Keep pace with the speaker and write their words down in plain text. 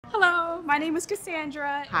Hello, my name is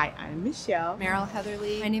Cassandra. Hi, I'm Michelle. Meryl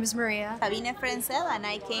Heatherly. My name is Maria. Sabine Frencel, and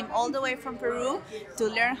I came all the way from Peru to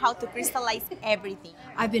learn how to crystallize everything.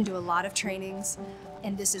 I've been to a lot of trainings,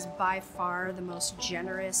 and this is by far the most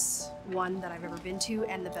generous one that I've ever been to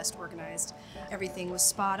and the best organized. Everything was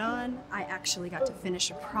spot on. I actually got to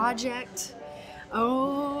finish a project.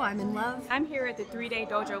 Oh, I'm in love. I'm here at the 3-day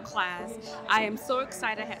dojo class. I am so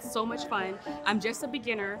excited, I had so much fun. I'm just a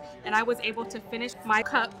beginner, and I was able to finish my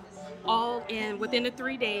cup all within the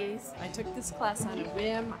 3 days. I took this class on a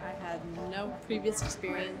whim. I had no previous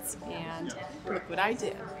experience, and look what I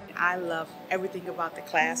did. I love everything about the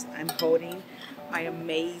class. I'm holding my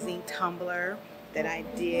amazing tumbler that I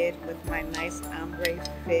did with my nice ombre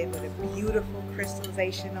fit with a beautiful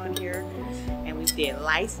crystallization on here. And we did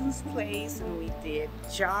license plates, and we did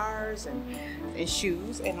jars and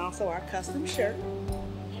shoes, and also our custom shirt.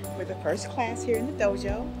 We're the first class here in the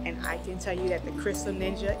dojo, and I can tell you that the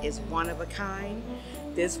CrystalNinja is one of a kind.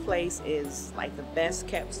 This place is like the best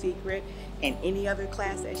kept secret, and any other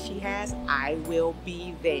class that she has, I will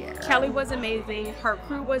be there. Kelly was amazing, her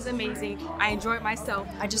crew was amazing, I enjoyed myself.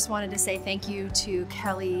 I just wanted to say thank you to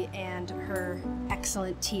Kelly and her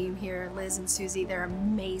excellent team here, Liz and Susie. They're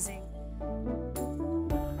amazing.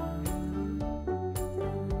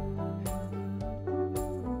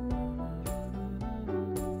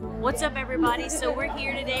 What's up, everybody? So we're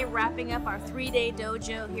here today wrapping up our 3-day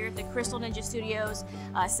dojo here at the CrystalNinja Studios,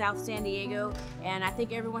 South San Diego, and I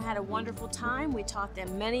think everyone had a wonderful time. We taught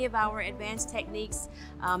them many of our advanced techniques,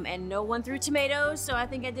 and no one threw tomatoes, so I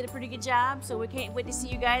think I did a pretty good job. So we can't wait to see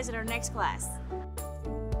you guys at our next class.